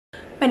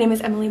My name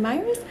is Emily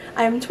Myers.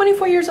 I am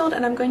 24 years old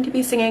and I'm going to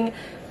be singing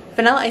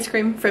Vanilla Ice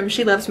Cream from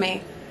She Loves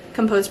Me,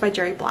 composed by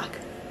Jerry Bock.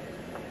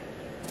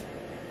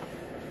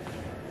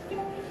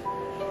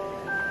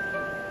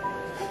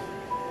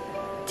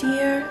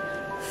 Dear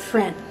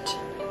friend,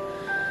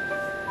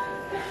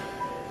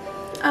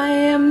 I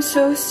am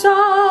so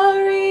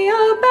sorry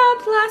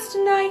about last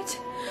night.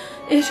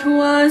 It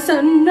was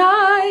a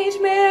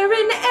nightmare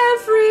in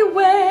every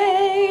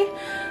way,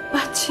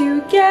 but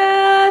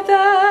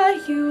together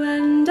you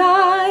and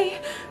I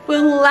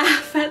will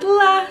laugh at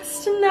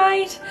last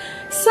night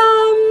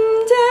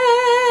someday.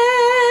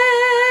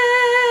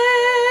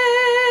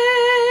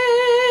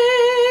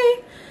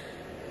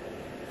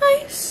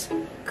 Ice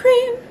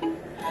cream,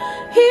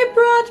 he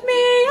brought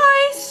me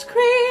ice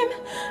cream,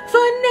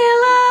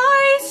 vanilla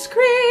ice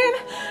cream,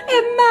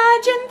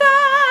 imagine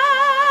that,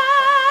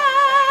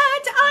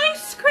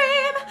 ice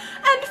cream,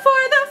 and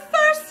for the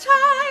first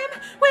time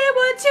we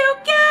were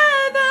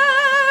together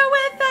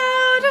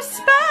without a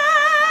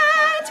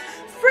spat.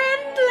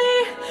 Friendly,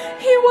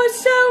 he was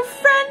so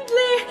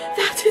friendly,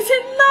 that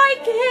isn't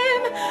like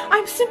him,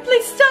 I'm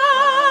simply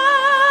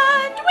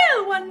stunned.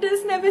 Will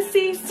wonders never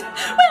cease?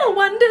 Will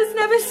wonders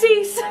never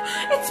cease?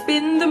 It's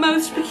been the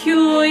most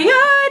peculiar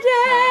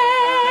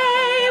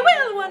day.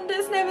 Will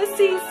wonders never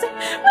cease?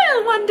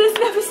 Will wonders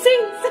never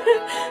cease?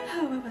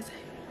 Oh, where was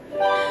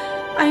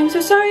I am so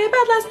sorry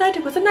about last night.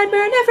 It was a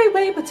nightmare in every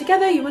way, but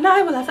together you and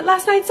I will laugh at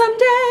last night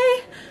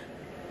someday.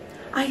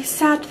 I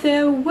sat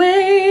there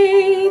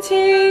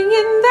waiting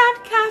in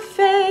that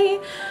cafe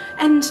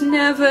and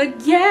never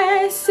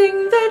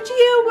guessing that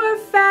you were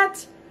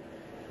fat,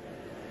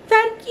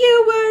 that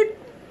you were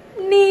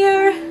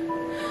near.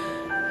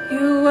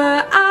 You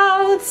were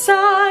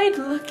outside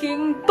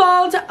looking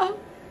bald. Oh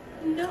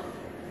no.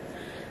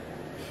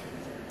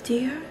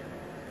 Dear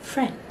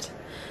friend,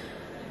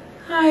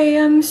 I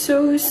am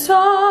so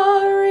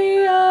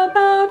sorry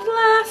about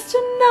last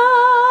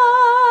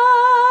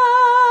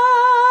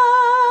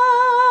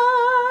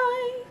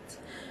night.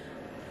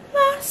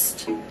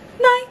 Last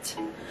night,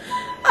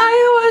 I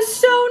was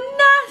so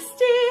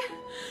nasty.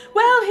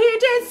 Well, he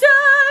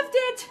deserved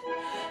it,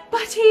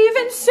 but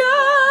even so,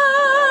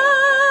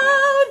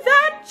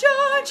 that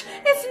George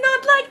is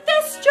not like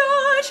this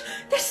George.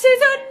 This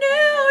is a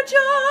new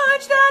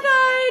George that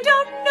I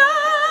don't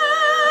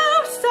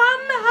know.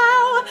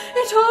 Somehow,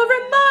 it all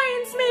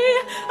reminds me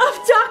of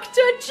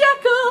Dr.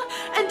 Jekyll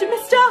and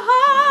Mr.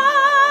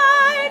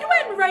 Hyde,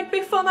 when right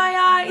before my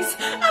eyes,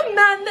 a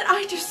man that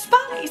I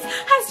despise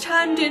has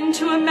turned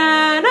into a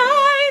man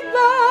I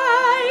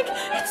like.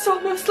 It's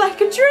almost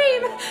like a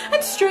dream,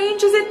 and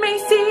strange as it may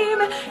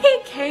seem, he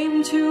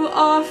came to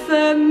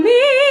offer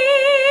me